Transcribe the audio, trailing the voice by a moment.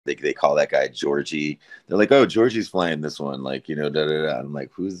they call that guy Georgie. They're like, oh, Georgie's flying this one, like, you know, da da da. I'm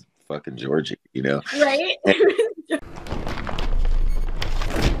like, who's fucking Georgie, you know? Right.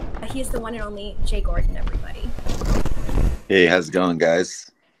 He's the one and only Jay Gordon, everybody. Hey, how's it going,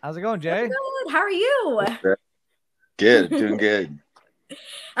 guys? How's it going, Jay? Good. How are you? Good, doing good.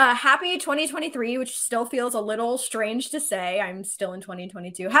 Happy 2023, which still feels a little strange to say. I'm still in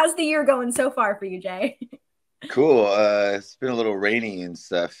 2022. How's the year going so far for you, Jay? Cool. It's been a little rainy and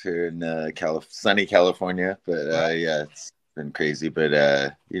stuff here in sunny California, but yeah, it's been crazy. But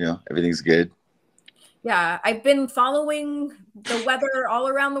you know, everything's good. Yeah, I've been following the weather all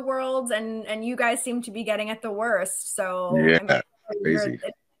around the world, and you guys seem to be getting it the worst. So yeah, crazy.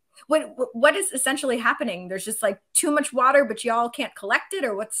 What is essentially happening? There's just like too much water, but y'all can't collect it,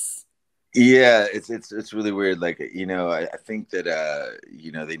 or what's? Yeah, it's really weird. Like, you know, I think that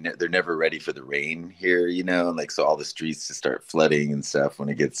you know, they're never ready for the rain here, you know, and like so all the streets just start flooding and stuff when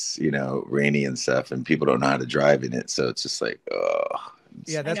it gets, you know, rainy and stuff, and people don't know how to drive in it. So it's just like, oh.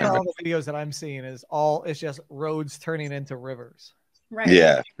 Yeah, that's all the videos that I'm seeing it's just roads turning into rivers. Right.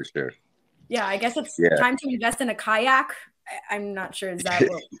 Yeah, for sure. Yeah, I guess it's time to invest in a kayak. I'm not sure. Is that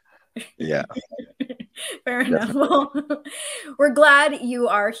what? Yeah. Fair enough. Well, we're glad you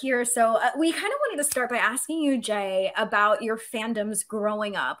are here. So we kind of wanted to start by asking you, Jay, about your fandoms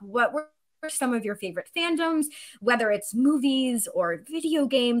growing up. What were some of your favorite fandoms, whether it's movies or video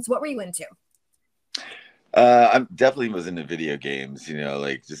games? What were you into? I definitely was into video games, you know,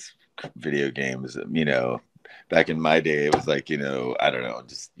 like just video games, you know. Back in my day, it was like, you know, I don't know,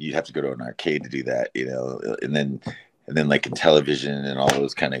 just you have to go to an arcade to do that, you know, and then like in television and all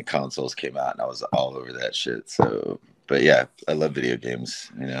those kind of consoles came out, and I was all over that shit. So, but yeah, I love video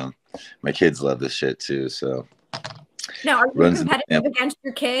games, you know. My kids love this shit too, so. Now, are you competitive against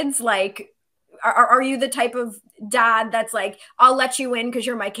your kids? Like, are you the type of dad that's like, I'll let you in because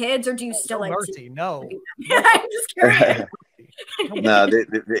you're my kids, or do you still like mercy? No. I'm just curious. No,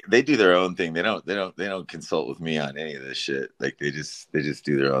 they do their own thing. They don't consult with me on any of this shit. Like they just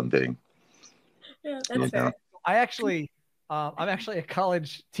do their own thing. Yeah, that's fair. I'm actually a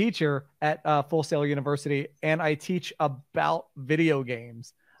college teacher at Full Sail University, and I teach about video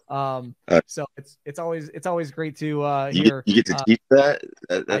games. So it's always great to hear. You get to teach that.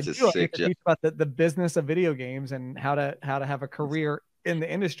 That's a sick job. Teach about the business of video games and how to have a career in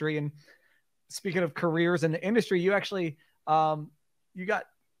the industry. And speaking of careers in the industry, you actually you got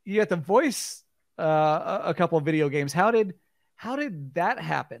to voice a couple of video games. How did that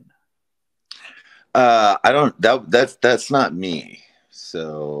happen? That's not me.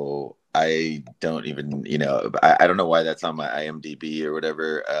 So I don't even, you know, I don't know why that's on my IMDb or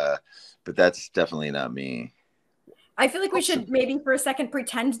whatever. But that's definitely not me. I feel like we should maybe for a second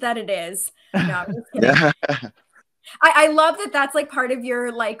pretend that it is. No, I'm just kidding. I love that that's like part of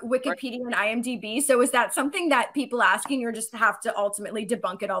your like Wikipedia and IMDb. So is that something that people asking or just have to ultimately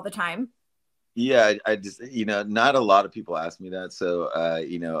debunk it all the time? Yeah, I just, you know, not a lot of people ask me that. So,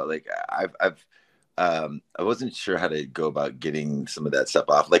 you know, like I wasn't sure how to go about getting some of that stuff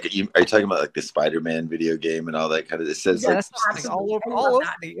off. Like, are you talking about like the Spider-Man video game and all that kind of? It says like, that's all over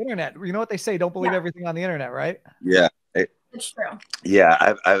the internet. You know what they say? Don't believe everything on the internet, right? Yeah, it's true.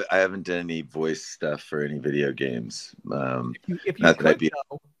 Yeah, I haven't done any voice stuff for any video games.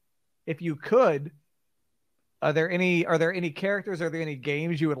 If you could, are there any characters? Are there any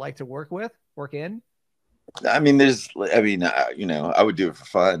games you would like to work in? I mean, you know, I would do it for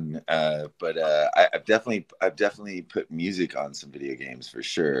fun, but I've definitely put music on some video games for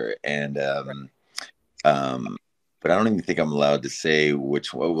sure, and but I don't even think I'm allowed to say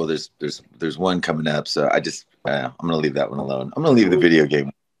which one. Well, there's one coming up, so I'm gonna leave that one alone. I'm gonna leave the video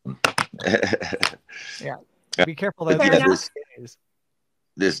game. Yeah, be careful.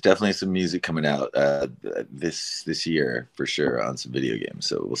 There's definitely some music coming out this year for sure on some video games,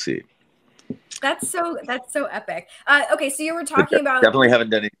 so we'll see. That's so epic. Okay, so you were talking about definitely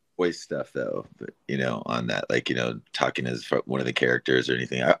haven't done any voice stuff though, but you know, on that, like, you know, talking as one of the characters or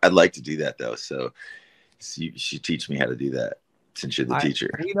anything. I'd like to do that though, so you should teach me how to do that since you're the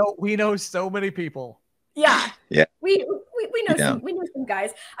teacher. We know so many people. Yeah. We know yeah. we know some guys.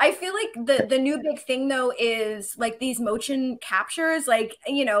 I feel like the new big thing though is like these motion captures. Like,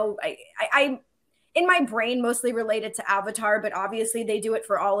 you know, I in my brain mostly related to Avatar, but obviously they do it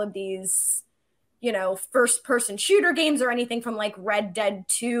for all of these, you know, first person shooter games or anything from like Red Dead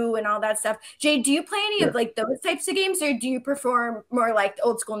 2 and all that stuff. Jay, do you play any of like those types of games, or do you prefer more like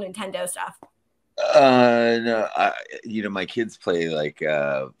old school Nintendo stuff? No, you know, my kids play like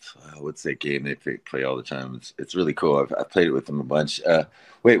what's that game they play all the time? It's really cool. I've played it with them a bunch.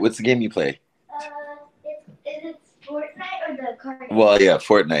 Wait, what's the game you play? Is it Fortnite or Well, yeah,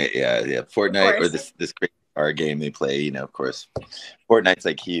 Fortnite. Yeah, Fortnite, or this great card game they play. You know, of course, Fortnite's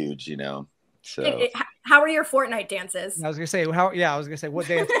like huge. You know, so how are your Fortnite dances? I was gonna say how. Yeah, I was gonna say what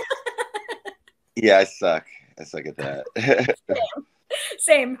dance. Yeah, I suck at that.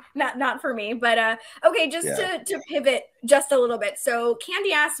 Same, not for me, but okay, just to pivot just a little bit. So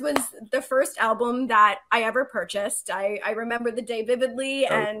Candyass was the first album that I ever purchased. I remember the day vividly,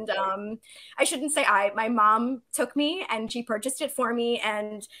 and I shouldn't say my mom took me and she purchased it for me,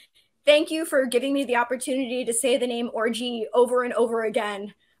 and thank you for giving me the opportunity to say the name Orgy over and over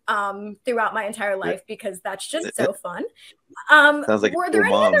again throughout my entire life, because that's just so fun. Sounds like were there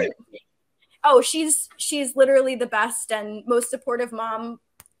any mom. other Oh, she's literally the best and most supportive mom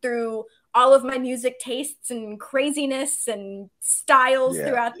through all of my music tastes and craziness and styles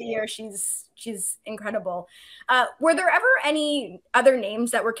throughout the year. She's incredible. Were there ever any other names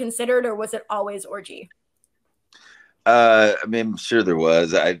that were considered, or was it always Orgy? I mean, I'm sure there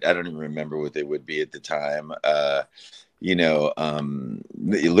was. I don't even remember what they would be at the time. You know,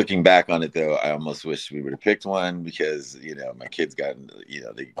 looking back on it though, I almost wish we would have picked one, because, you know, my kids got, you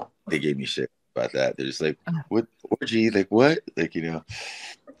know, they gave me shit about that. They're just like, what Orgy? Like what? Like, you know,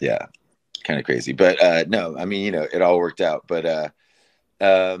 yeah, kind of crazy. But no, I mean, you know, it all worked out. But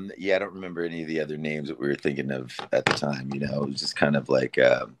yeah, I don't remember any of the other names that we were thinking of at the time. You know, it was just kind of like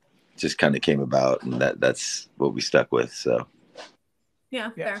just kind of came about, and that's what we stuck with. So yeah,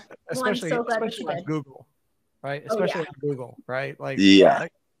 fair. Especially, well, I'm so glad especially on Google. Right, especially on Google, right? Like, you have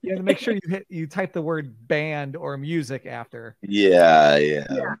to make sure you type the word band or music after. Yeah.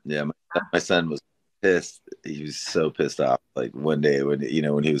 My son was pissed. He was so pissed off. Like one day when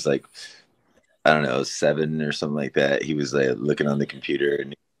he was like, I don't know, 7 or something like that, he was like looking on the computer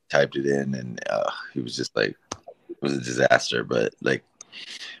and he typed it in, and he was just like, it was a disaster. But like,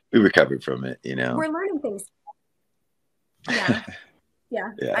 we recovered from it. You know, we're learning things. Yeah.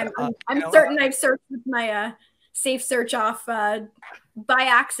 Yeah. I'm certain I've searched with my safe search off by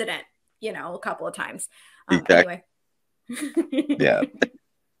accident, you know, a couple of times. Exactly. Anyway. Yeah.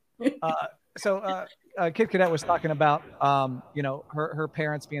 So Kid Cadet was talking about, you know, her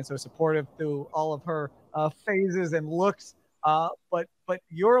parents being so supportive through all of her phases and looks. But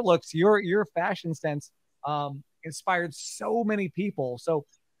your looks, your fashion sense inspired so many people. So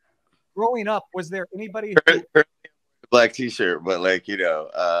growing up, was there anybody who... Black t-shirt, but like, there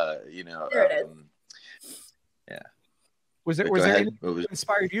it is. Yeah. Was there anything that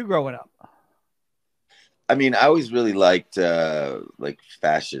inspired you growing up? I mean, I always really liked like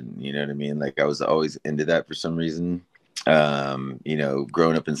fashion, you know what I mean? Like I was always into that for some reason. You know,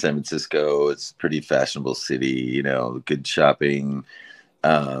 growing up in San Francisco, it's a pretty fashionable city, you know, good shopping.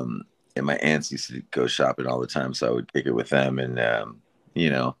 And my aunts used to go shopping all the time, so I would kick it with them, and you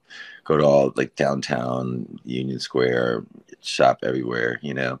know, go to all like downtown Union Square, shop everywhere,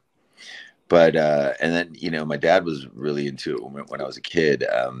 you know. But and then, you know, my dad was really into it when I was a kid.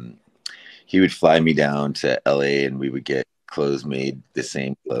 He would fly me down to LA and we would get clothes made, the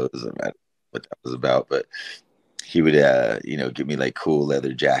same clothes. I don't know what that was about, but he would, you know, give me like cool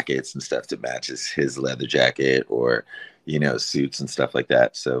leather jackets and stuff to match his leather jacket, or, you know, suits and stuff like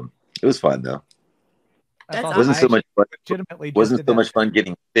that. So it was fun though. It wasn't so much fun. Wasn't so much fun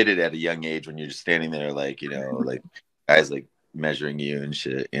getting fitted at a young age when you're just standing there, like, you know, like guys like measuring you and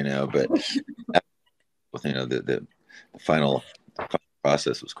shit, you know. But you know, the final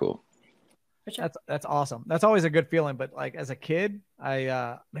process was cool. That's awesome. That's always a good feeling. But like as a kid,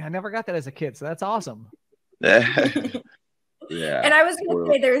 I never got that as a kid, so that's awesome. Yeah. And I was going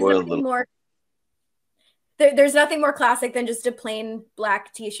to say, there's nothing more. There's nothing more classic than just a plain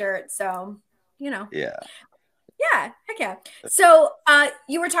black T-shirt. So, you know. Yeah. Yeah, heck yeah. So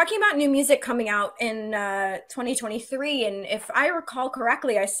you were talking about new music coming out in 2023. And if I recall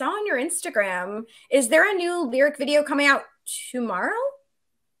correctly, I saw on your Instagram, is there a new lyric video coming out tomorrow?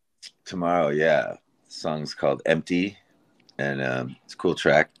 Tomorrow, yeah. The song's called Empty, and it's a cool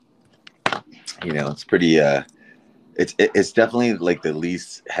track. You know, it's pretty, it's definitely like the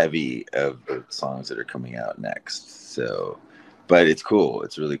least heavy of the songs that are coming out next. So, but it's cool.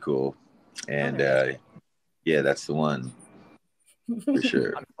 It's really cool. And yeah, that's the one for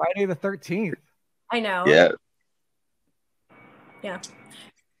sure. On Friday the 13th. I know. Yeah.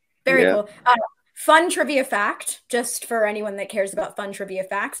 Very cool. Fun trivia fact, just for anyone that cares about fun trivia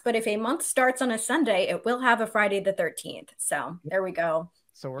facts. But if a month starts on a Sunday, it will have a Friday the 13th. So there we go.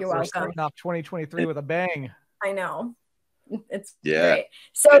 So we're starting off 2023 with a bang. I know. It's great.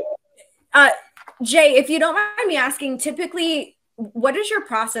 So, Jay, if you don't mind me asking, typically, what is your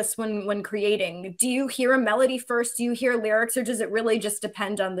process when creating? Do you hear a melody first? Do you hear lyrics, or does it really just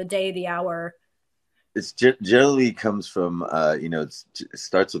depend on the day, the hour? It's generally comes from it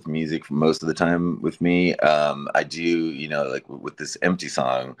starts with music for most of the time with me. I do, like with this empty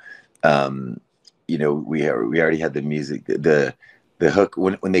song, we already had the music, the hook.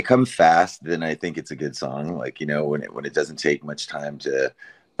 When they come fast, then I think it's a good song. Like, when it doesn't take much time to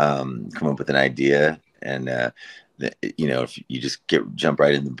come up with an idea, and if you just jump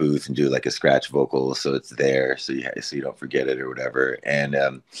right in the booth and do like a scratch vocal, so it's there, so you don't forget it or whatever.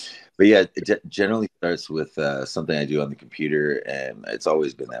 And but yeah, it generally starts with something I do on the computer, and it's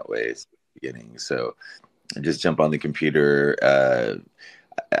always been that way since the beginning. So I just jump on the computer.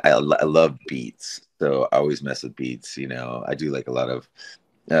 I love beats, so I always mess with beats. I do like a lot of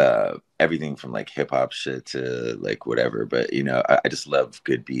everything from like hip hop shit to like whatever. But I just love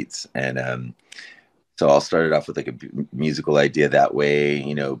good beats, and so I'll start it off with like a musical idea that way.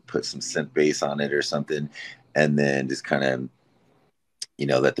 Put some synth bass on it or something, and then just kind of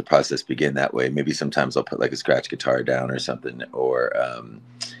let the process begin that way. Maybe sometimes I'll put like a scratch guitar down or something, or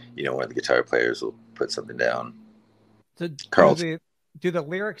one of the guitar players will put something down. So do the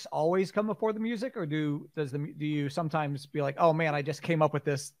lyrics always come before the music, or do you sometimes be like, oh man, I just came up with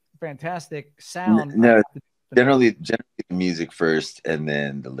this fantastic sound? No, generally the music first, and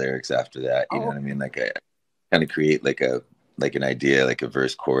then the lyrics after that. You know what I mean? Like I kind of create like an idea, like a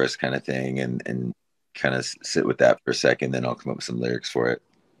verse chorus kind of thing, and kind of sit with that for a second, then I'll come up with some lyrics for it.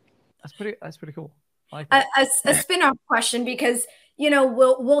 That's pretty cool. I like that. A spin-off question, because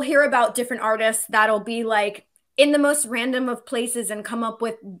we'll hear about different artists that'll be like in the most random of places and come up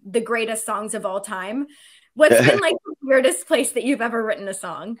with the greatest songs of all time. What's been like the weirdest place that you've ever written a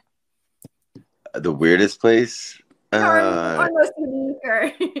song? The weirdest place? Or most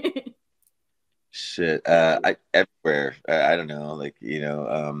unique, shit. Everywhere. I don't know, like,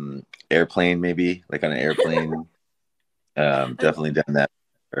 airplane, maybe, like on an airplane. Definitely done that.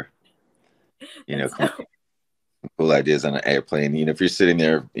 Cool ideas on an airplane. If you're sitting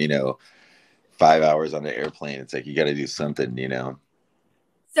there, 5 hours on an airplane, it's like you got to do something.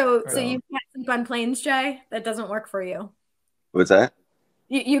 So you can't sleep on planes, Jay? That doesn't work for you. What's that?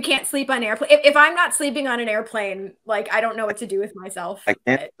 You can't sleep on airplane. If I'm not sleeping on an airplane, like I don't know what to do with myself. I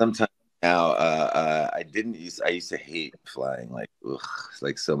can't sometimes now. I used to hate flying,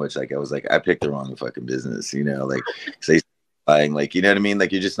 like so much. Like I was like, I picked the wrong fucking business, like say flying, like, you know what I mean?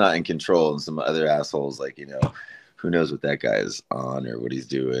 Like you're just not in control, and some other assholes, like, who knows what that guy is on or what he's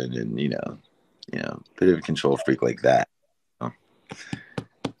doing, and bit of a control freak like that.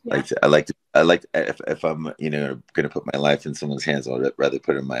 Yeah. I like if I'm gonna put my life in someone's hands, I'd rather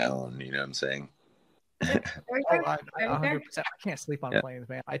put it in my own. You know what I'm saying? I 100%. I can't sleep on planes,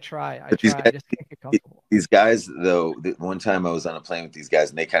 man. I try. I just can't get comfortable. These guys, though, one time I was on a plane with these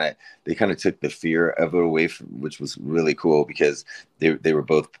guys, and they kind of took the fear of it away from, which was really cool, because they were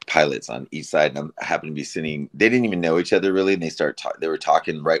both pilots on each side, and I happened to be sitting. They didn't even know each other really, and they were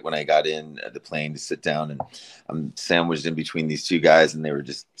talking right when I got in the plane to sit down, and I'm sandwiched in between these two guys, and they were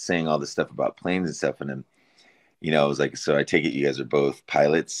just saying all this stuff about planes and stuff, and then, I was like, so I take it you guys are both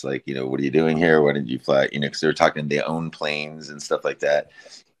pilots. Like, what are you doing here? Why didn't you fly? Because they were talking, they own planes and stuff like that.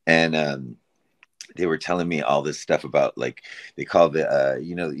 And they were telling me all this stuff about, like, they call the,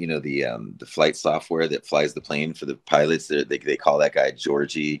 the flight software that flies the plane for the pilots. They call that guy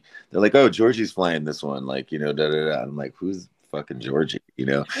Orgy. They're like, oh, Georgie's flying this one. Like, da, da, da. I'm like, who's fucking Orgy?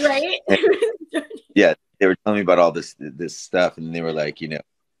 Right. And, yeah. They were telling me about all this stuff. And they were like,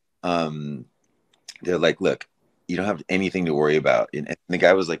 they're like, look, you don't have anything to worry about. And the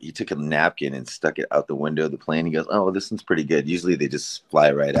guy was like, he took a napkin and stuck it out the window of the plane. He goes, oh, well, this one's pretty good. Usually they just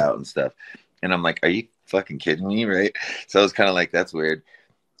fly right out and stuff. And I'm like, are you fucking kidding me? Right. So I was kind of like, that's weird.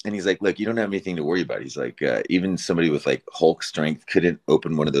 And he's like, look, you don't have anything to worry about. He's like, even somebody with like Hulk strength couldn't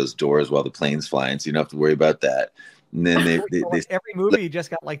open one of those doors while the plane's flying. So you don't have to worry about that. And then they every movie just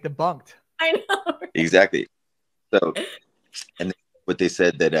got like debunked. I know. Exactly. So, and what they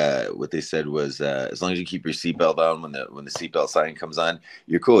said was, as long as you keep your seatbelt on when the seatbelt sign comes on,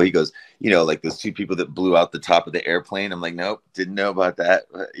 you're cool. He goes, like those two people that blew out the top of the airplane. I'm like, nope, didn't know about that.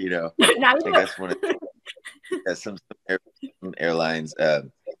 I guess one of some airlines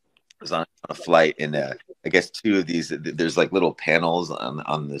was on a flight, and I guess two of these, there's like little panels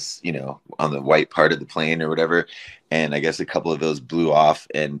on this, on the white part of the plane or whatever, and I guess a couple of those blew off,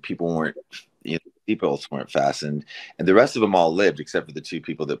 and people weren't, seatbelts weren't fastened, and the rest of them all lived except for the two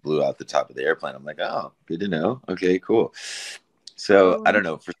people that blew out the top of the airplane. I'm like, oh, good to know. Okay, cool. So I don't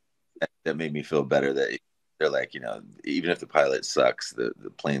know, that made me feel better that they're like, even if the pilot sucks, the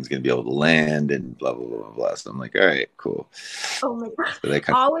plane's gonna be able to land and blah blah blah blah blah. So I'm like, all right, cool. Oh my god!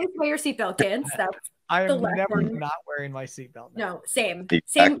 So always wear your seatbelt, kids. I am never not wearing my seatbelt. No, same.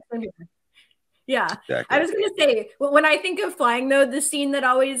 Exactly. Same. Yeah. Exactly. I was going to say, when I think of flying, though, the scene that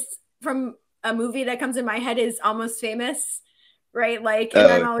always from a movie that comes in my head is Almost Famous, right? Like,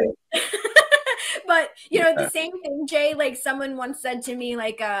 and I'm always, but you know, the same thing, Jay, like someone once said to me,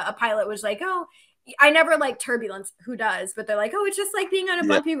 like a pilot was like, oh, I never like turbulence. Who does? But they're like, oh, it's just like being on a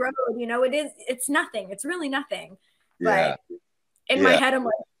bumpy road. You know, it's nothing. It's really nothing. But in my head, I'm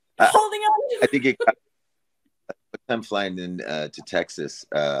like, holding on. I think I'm flying in to Texas.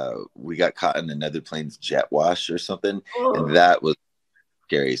 We got caught in another plane's jet wash or something, and that was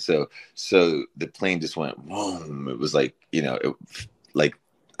scary. So the plane just went boom. It was like, you know, like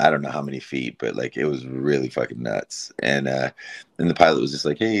I don't know how many feet, but like it was really fucking nuts. And the pilot was just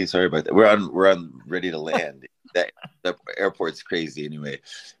like, "Hey, sorry about that. We're on ready to land." The airport's crazy anyway.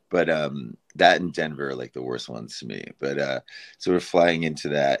 But that and Denver are like the worst ones to me. But so we're flying into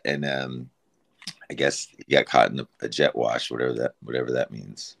that, and I guess you got caught in a jet wash, whatever that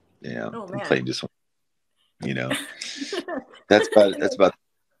means. You know, the plane just went, you know. that's about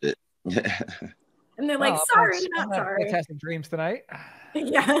it. And they're like, sorry, not sorry. Fantastic dreams tonight.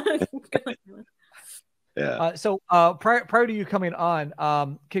 Yeah. Yeah. So prior to you coming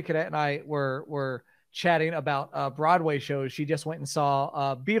on, Kid Cadet and I were chatting about Broadway shows. She just went and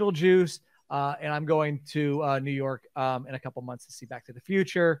saw Beetlejuice, and I'm going to New York in a couple months to see Back to the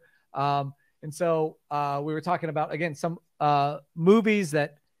Future. And so we were talking about, again, some movies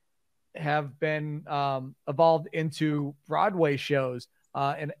that have been evolved into Broadway shows.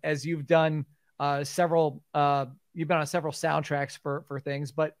 And as you've done several, you've been on several soundtracks for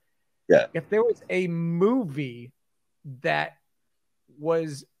things, but if there was a movie that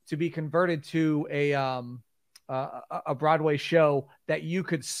was to be converted to a Broadway show that you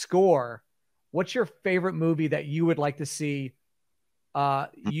could score, what's your favorite movie that you would like to see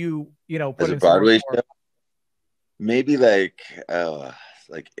you know, put as a in Broadway show? Maybe like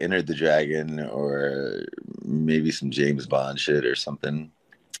Enter the Dragon, or maybe some James Bond shit or something,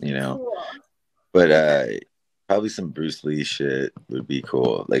 you know. Cool. But probably some Bruce Lee shit would be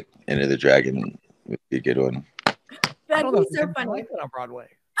cool. Like Enter the Dragon would be a good one. That'd be so funny on Broadway.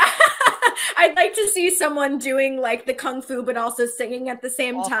 I'd like to see someone doing like the kung fu, but also singing at the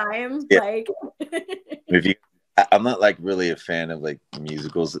same time. Yeah. Like, I'm not like really a fan of like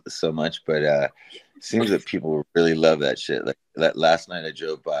musicals so much, but it seems that people really love that shit. Like that last night I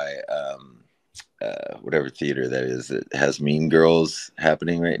drove by whatever theater that is that has Mean Girls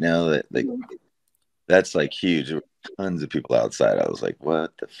happening right now. That like that's like huge. There were tons of people outside. I was like,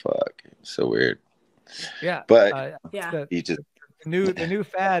 what the fuck? So weird. Yeah. But the new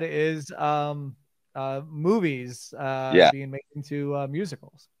fad is movies being made into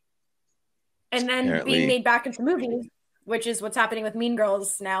musicals. And then being made back into movies, which is what's happening with Mean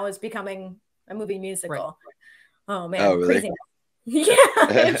Girls now, is becoming a movie musical. Right. Oh man, really? Crazy. Yeah,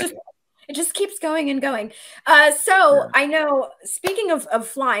 it just keeps going and going. So I know, speaking of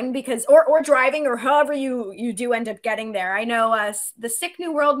flying, because or driving, or however you do end up getting there, I know the Sick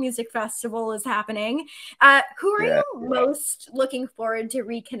New World Music Festival is happening. Who are you most looking forward to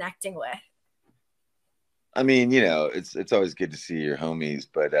reconnecting with? I mean, you know, it's always good to see your homies,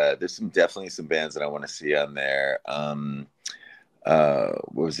 but there's definitely some bands that I want to see on there.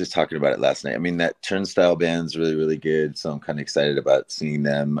 Was just talking about it last night. I mean, that Turnstile band's really, really good, so I'm kind of excited about seeing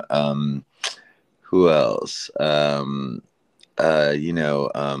them. Who else? You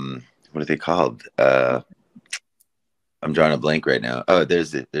know, what are they called? I'm drawing a blank right now. Oh,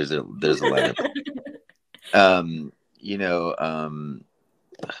 there's a lineup. You know,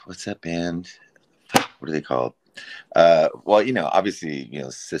 what's that band? What are they called? Well, you know, obviously, you know,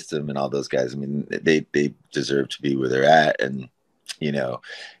 System and all those guys. I mean, they deserve to be where they're at, and you know,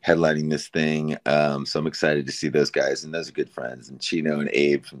 headlining this thing. So I'm excited to see those guys, and those are good friends. And Chino and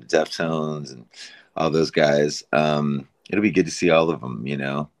Abe from the Deftones and all those guys. It'll be good to see all of them. You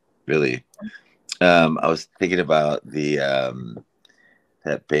know, really. I was thinking about the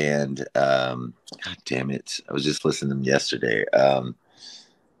that band. God damn it! I was just listening to them yesterday.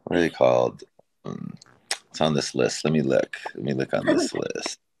 What are they called? It's on this list. Let me look on this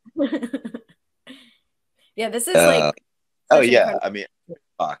list. Yeah, this is like. Oh yeah, I mean,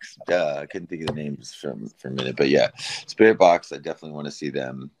 Box. Duh, I couldn't think of the names for a minute, but yeah, Spirit Box. I definitely want to see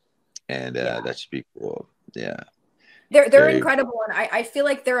them, and that should be cool. Yeah, they're incredible, and I feel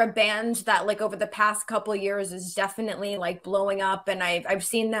like they're a band that like over the past couple of years is definitely like blowing up, and I've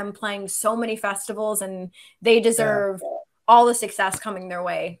seen them playing so many festivals, and they deserve. All the success coming their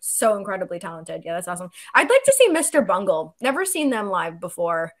way. So incredibly talented. Yeah, that's awesome. I'd like to see Mr. Bungle. Never seen them live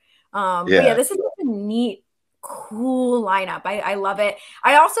before. But yeah, this is a neat, cool lineup. I love it.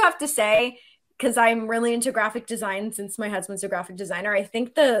 I also have to say, because I'm really into graphic design since my husband's a graphic designer. I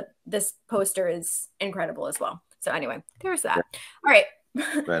think this poster is incredible as well. So anyway, there's that. All right.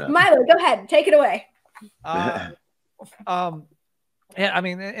 Milo, go ahead. Take it away. Yeah, I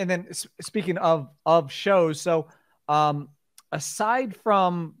mean, and then speaking of shows, so aside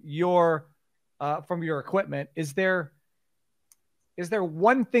from your equipment, is there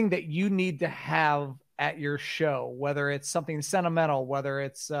one thing that you need to have at your show, whether it's something sentimental, whether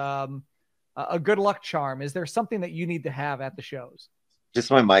it's a good luck charm? Is there something that you need to have at the shows? Just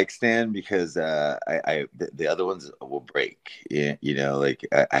my mic stand, because the other ones will break. You know, like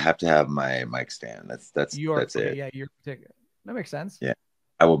I have to have my mic stand. That's it. Yeah, you're particular. That makes sense. Yeah,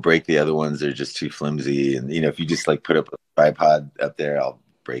 I will break the other ones. They're just too flimsy, and you know, if you just like put up a tripod up there, I'll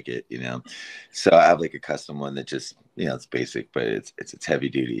break it. You know, so I have like a custom one that just, you know, it's basic, but it's heavy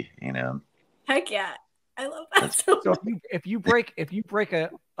duty. You know. Heck yeah, I love that. So if you break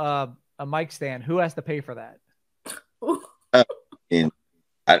a mic stand, who has to pay for that?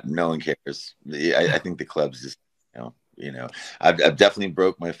 No one cares. I think the clubs just, you know, I've definitely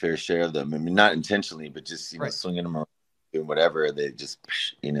broke my fair share of them. I mean, not intentionally, but just, you know, swinging them around and whatever, they just,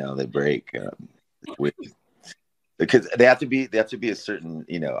 you know, they break. Because they have to be a certain,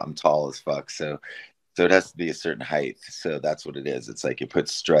 you know, I'm tall as fuck, so it has to be a certain height. So that's what it is. It's like it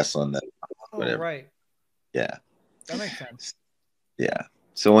puts stress on the whatever. Oh, right. Yeah. That makes sense. Yeah.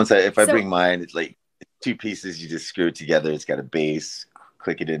 So if I bring mine, it's like two pieces, you just screw it together. It's got a base,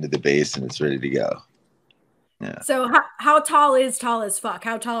 click it into the base, and it's ready to go. Yeah. So how tall is tall as fuck?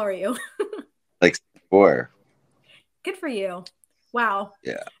 How tall are you? Like 4. Good for you. Wow.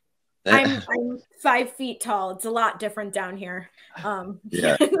 Yeah. I'm 5 feet tall. It's a lot different down here.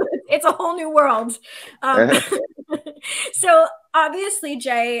 Yeah. It's a whole new world. So obviously,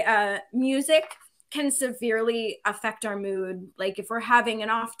 Jay, music can severely affect our mood. Like if we're having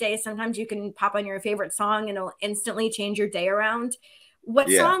an off day, sometimes you can pop on your favorite song and it'll instantly change your day around. What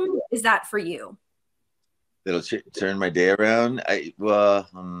song is that for you? It'll turn my day around.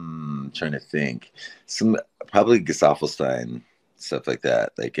 I'm trying to think. Probably Gesaffelstein, stuff like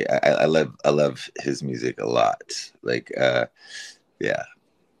that. Like I love his music a lot. Like yeah,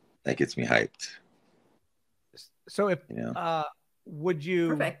 that gets me hyped. So if would you?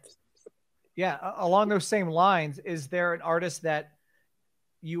 Perfect. Yeah, along those same lines, is there an artist that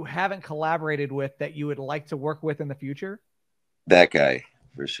you haven't collaborated with that you would like to work with in the future? That guy,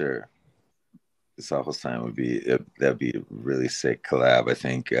 for sure. Gesaffelstein that'd be a really sick collab. I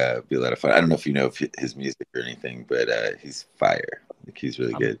think be a lot of fun. I don't know if you know his music or anything, but he's fire. Like he's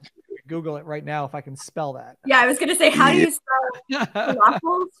really good. Google it right now if I can spell that. Yeah, I was gonna say, how do you spell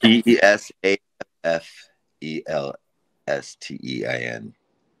falafels? Esaffelstein.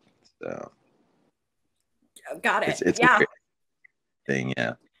 So got it. It's yeah. a great thing,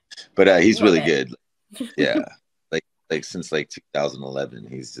 yeah. But he's really good. Yeah. like since like 2011,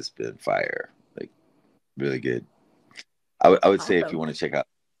 he's just been fire. Like really good. I would say if you want to check out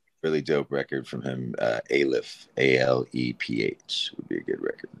a really dope record from him, Aleph, Aleph would be a good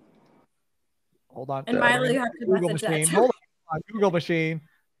record. Hold on. And Milo, you have to Google machine. Hold on. Google machine.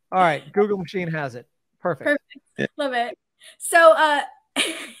 All right. Google machine has it. Perfect. Yeah. Love it. So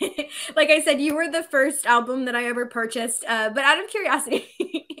like I said, you were the first album that I ever purchased. But out of curiosity,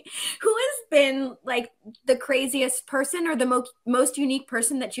 who has been like the craziest person or the most unique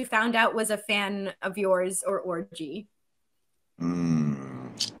person that you found out was a fan of yours or Orgy?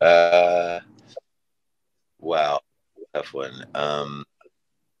 Wow, tough one.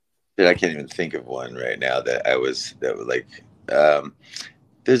 I can't even think of one right now that was like.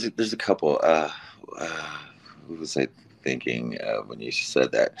 There's a couple. Who was I thinking when you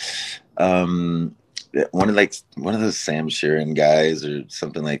said that? One of those Sam Sheeran guys or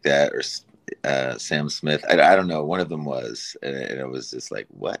something like that, or Sam Smith. I don't know. One of them was, and it was just like,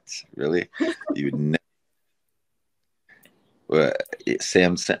 what? Really? You would never. Well, I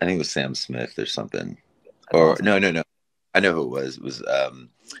think it was Sam Smith or something. Or no. I know who it was. It was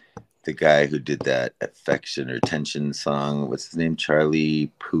the guy who did that Affection or Tension song. What's his name?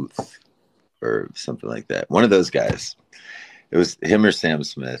 Charlie Puth or something like that. One of those guys. It was him or Sam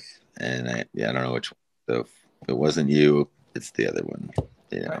Smith. And I don't know which one. So if it wasn't you, it's the other one.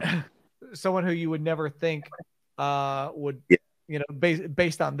 You know. Someone who you would never think would,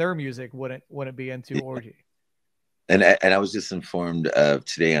 based on their music, wouldn't be into Orgy. And I was just informed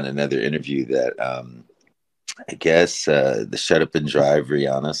today on another interview that I guess the Shut Up and Drive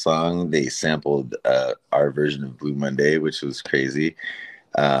Rihanna song, they sampled our version of Blue Monday, which was crazy.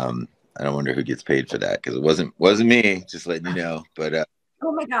 I don't wonder who gets paid for that, because it wasn't me, just letting you know. But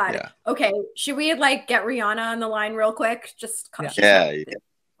oh my god. Yeah. Okay, should we like get Rihanna on the line real quick? Just yeah.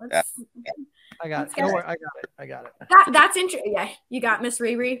 I got it. Don't worry, I got it. I got it. That's interesting. Yeah, you got Miss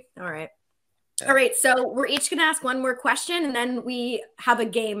Riri. All right. Yeah. All right. So we're each gonna ask one more question, and then we have a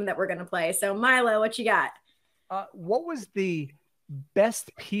game that we're gonna play. So Milo, what you got? What was the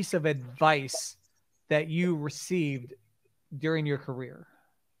best piece of advice that you received during your career?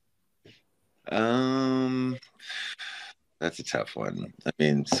 That's a tough one. I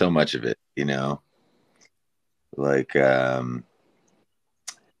mean, so much of it, you know, like, that's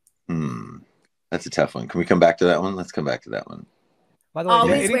a tough one. Can we come back to that one? Let's come back to that one. By the way,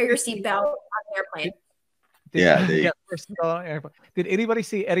 always wear your seatbelt on the airplane. Did anybody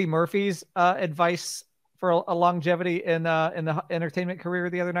see Eddie Murphy's advice for a longevity in the entertainment career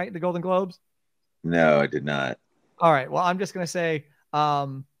the other night at the Golden Globes? No, I did not. All right. Well, I'm just going to say,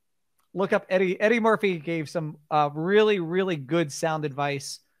 look up Eddie. Eddie Murphy gave some really, really good sound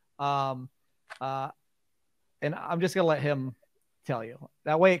advice. And I'm just going to let him tell you.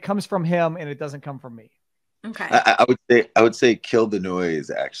 That way it comes from him and it doesn't come from me. Okay. I would say kill the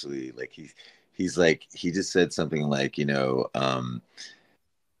noise, actually. Like he's like, he just said something like, because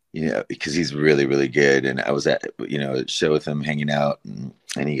he's really, really good. And I was at, a show with him hanging out and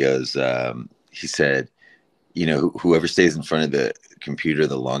he goes, he said, whoever stays in front of the computer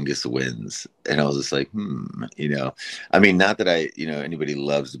the longest wins. And I was just like, I mean, not that anybody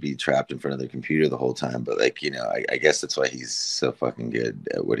loves to be trapped in front of their computer the whole time, but like, I guess that's why he's so fucking good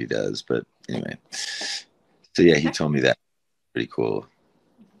at what he does. But anyway, so yeah, he told me that. Pretty cool.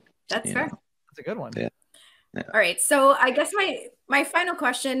 That's fair. That's a good one. Yeah. All right. So I guess my final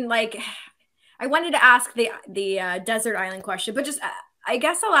question, like I wanted to ask the desert island question, but just, I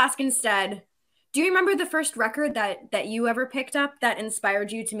guess I'll ask instead, do you remember the first record that you ever picked up that inspired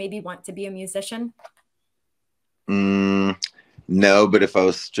you to maybe want to be a musician? No, but if I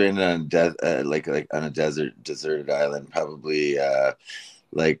was stranded on like on a deserted island, probably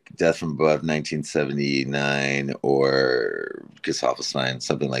like Death from Above 1979 or Gesaffelstein,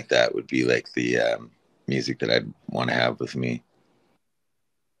 something like that would be like the music that I'd want to have with me.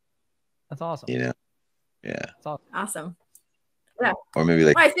 That's awesome. Yeah. That's awesome. Yeah. Or maybe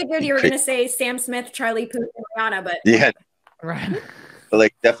like, well, I figured you were going to say Sam Smith, Charlie Puth, and Rihanna, but yeah, right. But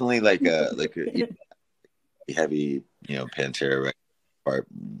like definitely like a heavy, Pantera, far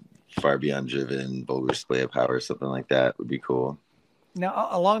Beyond Driven, Vulgar Display of Power, something like that would be cool. Now,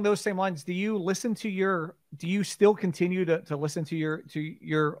 along those same lines, do you still continue to listen to your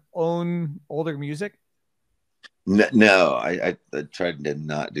own older music? No, I tried to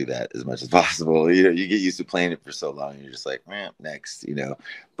not do that as much as possible. You get used to playing it for so long, and you're just like, next,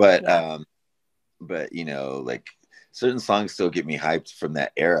 But yeah. But like certain songs still get me hyped from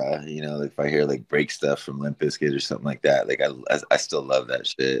that era. Like if I hear like Break Stuff from Limp Bizkit or something like that, like I still love that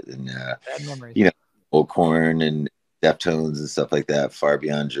shit. And old Korn and Deftones and stuff like that, Far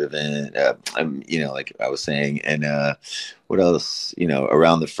Beyond Driven. Like I was saying, and what else?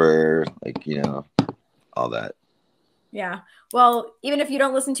 Around the Fur, like all that. Yeah. Well, even if you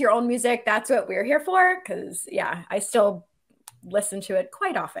don't listen to your own music, that's what we're here for. Because, yeah, I still listen to it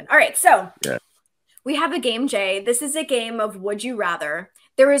quite often. All right. So we have a game, Jay. This is a game of Would You Rather.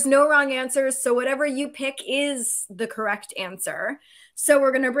 There is no wrong answers. So whatever you pick is the correct answer. So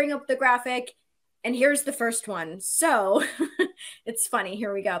we're going to bring up the graphic. And here's the first one. So it's funny.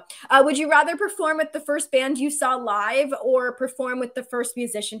 Here we go. Would you rather perform with the first band you saw live or perform with the first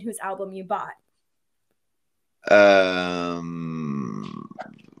musician whose album you bought? Oh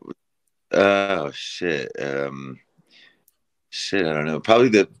shit. Shit, I don't know. Probably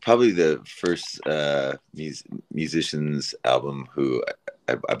the first musician's album who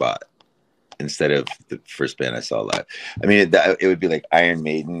I bought instead of the first band I saw live. I mean, it would be like Iron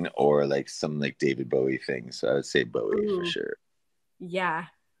Maiden or like some like David Bowie thing. So I would say Bowie for sure. Yeah.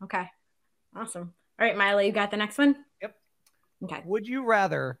 Okay. Awesome. All right, Milo, you got the next one? Yep. Okay. Would you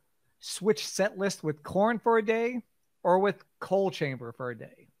rather switch set list with Korn for a day or with Coal Chamber for a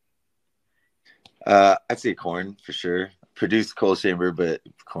day? I'd say Korn for sure. Produce Coal Chamber, but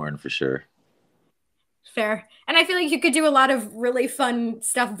Korn for sure. Fair. And I feel like you could do a lot of really fun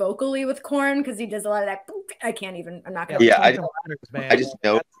stuff vocally with Korn because he does a lot of that. I'm not going to. Yeah, I just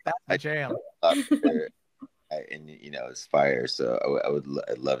know that's the jam. And it's fire. So I'd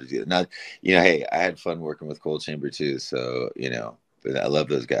love to do it. Now, hey, I had fun working with Coal Chamber too. So but I love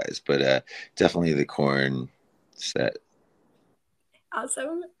those guys. But definitely the Korn set.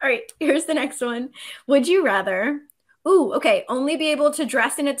 Awesome. All right, here's the next one. Would you rather, only be able to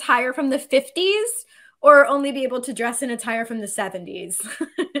dress in attire from the 50s or only be able to dress in attire from the 70s?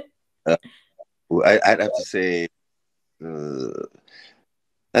 I'd have to say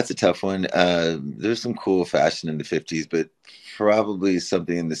That's a tough one. There's some cool fashion in the 50s, but probably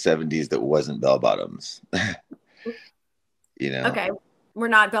something in the 70s that wasn't bell bottoms. You know? Okay. We're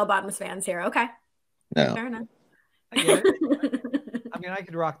not bell bottoms fans here. Okay. No. Fair enough. I get it. I mean, I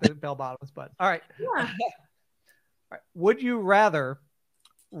could rock the bell bottoms, but all right. Yeah. All right. Would you rather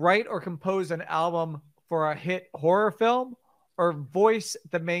write or compose an album for a hit horror film or voice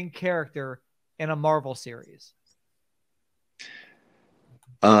the main character in a Marvel series?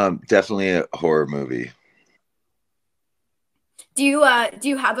 Definitely a horror movie. Do you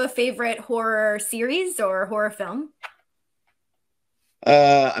have a favorite horror series or horror film?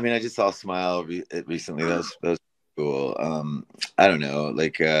 I mean, I just saw Smile recently. That was cool. I don't know,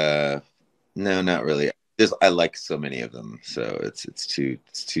 like no, not really. I like so many of them, so it's too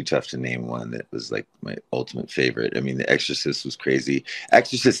tough to name one that was like my ultimate favorite. I mean, The Exorcist was crazy.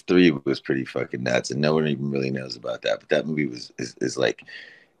 Exorcist 3 was pretty fucking nuts, and no one even really knows about that. But that movie is like,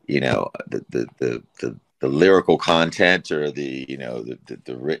 you know, the lyrical content, or the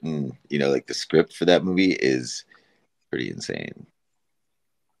written, like the script for that movie is pretty insane.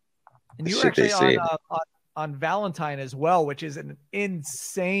 And The you were shit they actually say. on Valentine as well, which is an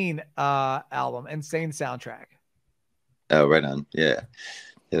insane album, insane soundtrack. Oh, right on. Yeah,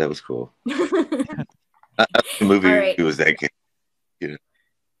 that was cool. The movie All right. was that good. You know?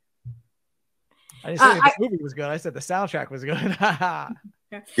 I didn't say the movie was good. I said the soundtrack was good. Yeah.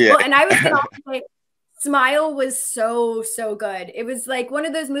 Well, and I was gonna say, Smile was so good. It was like one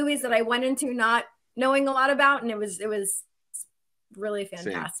of those movies that I went into not knowing a lot about, and it was really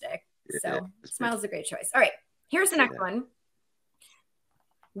fantastic. So Smile's a great choice. All right, here's the next one.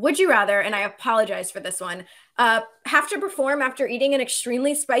 Would you rather, and I apologize for this one, have to perform after eating an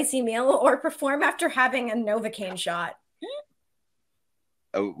extremely spicy meal or perform after having a Novocaine shot?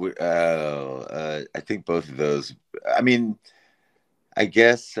 I think both of those. I mean, I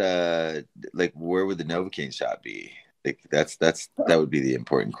guess like where would the Novocaine shot be? Like that would be the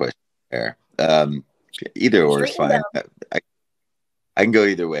important question there. Either or is fine. I can go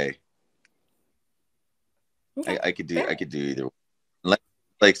either way. Okay. I could do either way.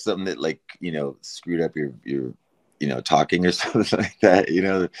 Like something that, like, screwed up your talking or something like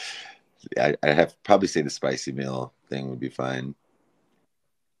that. I have to probably say the spicy meal thing would be fine.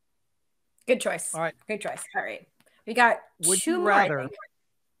 Good choice. All right. Good choice. All right. We got two more. Rather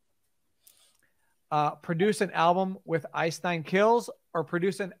produce an album with Ice Nine Kills or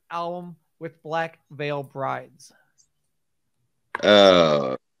produce an album with Black Veil Brides?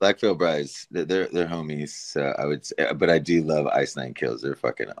 Black Veil Brides, they're homies. I would say, but I do love Ice Nine Kills. They're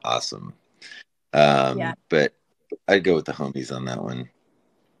fucking awesome. But I'd go with the homies on that one.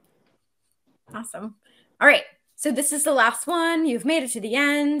 Awesome. All right. So this is the last one. You've made it to the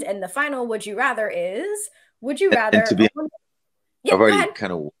end, and the final would you rather is: would you rather? I've already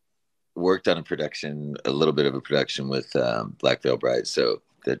kind of worked on a little bit of a production with Black Veil Brides, so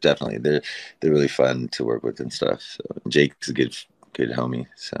they're really fun to work with and stuff. So Jake's a good homie.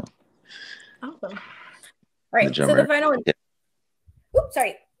 So awesome. All right. So the final one. Yeah. Oops,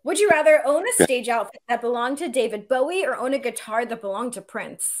 sorry. Would you rather own a stage outfit that belonged to David Bowie or own a guitar that belonged to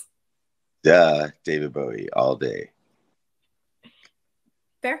Prince? David Bowie all day.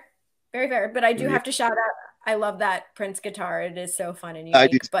 Fair. Very fair. But I do have to shout out, I love that Prince guitar. It is so fun and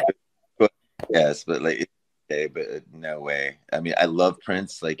unique. But yes, but like, okay, but no way. I mean, I love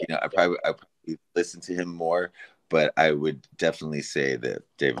Prince. Like, I probably listen to him more, but I would definitely say that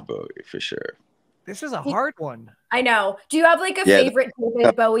David Bowie for sure. This is a hard one. I know. Do you have like a favorite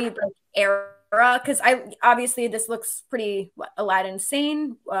David Bowie era? Because obviously this looks pretty Aladdin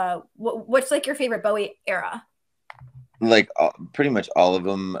Sane. What's like your favorite Bowie era? Like pretty much all of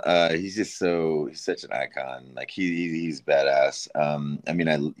them. He's such an icon. Like he's badass. I mean,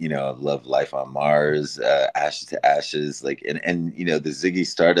 I love Life on Mars, Ashes to Ashes. Like and the Ziggy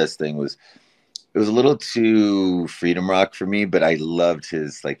Stardust thing was a little too freedom rock for me, but I loved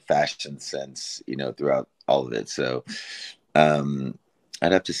his like fashion sense, throughout all of it. So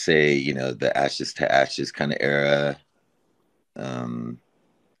I'd have to say, the Ashes to Ashes kind of era.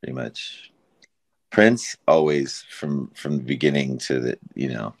 Pretty much. Prince always from the beginning to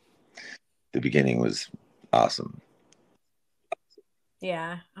the beginning was awesome.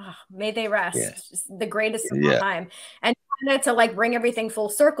 Yeah. Oh, may they rest. Yeah. Just the greatest of all time. And to like bring everything full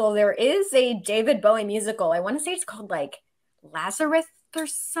circle, there is a David Bowie musical. I want to say it's called like Lazarus or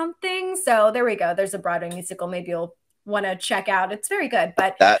something. So there we go. There's a Broadway musical. Maybe you'll want to check out. It's very good.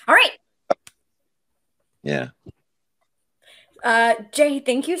 But all right. Yeah. Jay,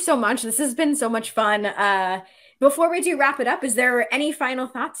 thank you so much. This has been so much fun. Before we do wrap it up, is there any final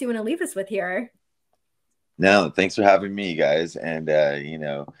thoughts you want to leave us with here? No, thanks for having me, guys. And you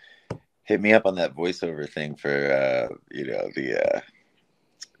know, hit me up on that voiceover thing for you know,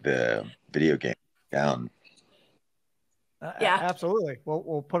 the video game down. Yeah, Absolutely.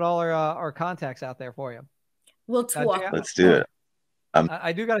 We'll put all our contacts out there for you. we'll talk. Let's do it.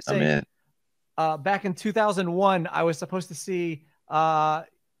 I do got to say, back in 2001, I was supposed to see. I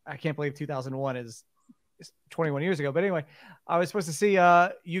can't believe 2001 is 21 years ago. But anyway, I was supposed to see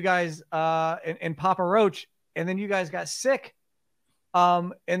you guys in Papa Roach, and then you guys got sick,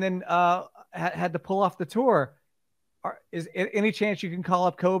 and then had to pull off the tour. Is any chance you can call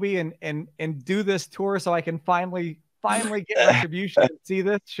up Kobe and do this tour so I can finally get retribution and see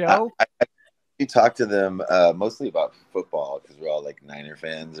this show? We talk to them mostly about football because we're all like Niner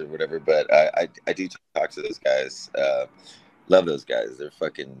fans or whatever. But I do talk to those guys. Love those guys.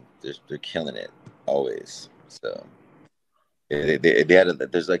 They're killing it always. So they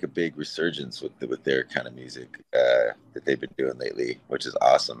there's like a big resurgence with their kind of music that they've been doing lately, which is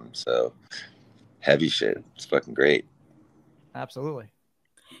awesome. So heavy shit. It's fucking great. Absolutely.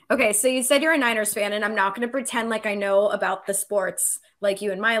 Okay, so you said you're a Niners fan, and I'm not going to pretend like I know about the sports like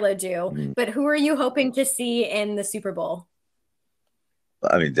you and Milo do, but who are you hoping to see in the Super Bowl?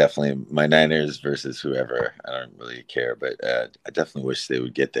 I mean, definitely my Niners versus whoever. I don't really care, but I definitely wish they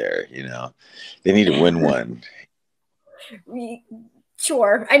would get there. You know, they need to win one.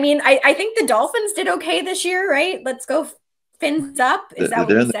 Sure. I mean, I think the Dolphins did okay this year, right? Let's go fins up. Is that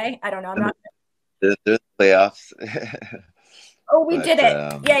what we say? I don't know. I'm not. They're the playoffs. Oh, we did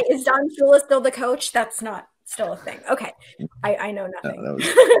it. Yeah. Is Don Shula still the coach? That's not still a thing. Okay. I know nothing. No,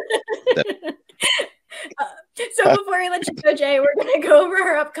 so before we let you go, Jay, we're going to go over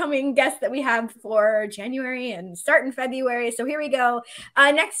our upcoming guests that we have for January and start in February. So here we go.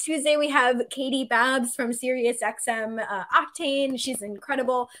 Next Tuesday, we have Katie Babs from SiriusXM Octane. She's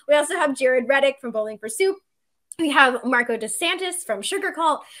incredible. We also have Jared Reddick from Bowling for Soup. We have Marco DeSantis from Sugar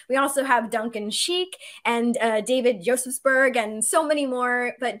Cult. We also have Duncan Sheik and David Josefsberg and so many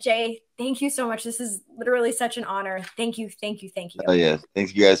more. But Jay, thank you so much. This is literally such an honor. Thank you. Thank you. Thank you. Oh, yeah.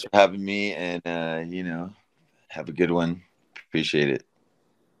 Thanks you guys for having me. And, you know, have a good one. Appreciate it.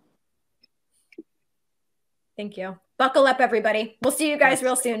 Thank you. Buckle up, everybody. We'll see you guys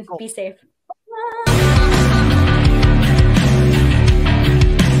real soon. Be safe.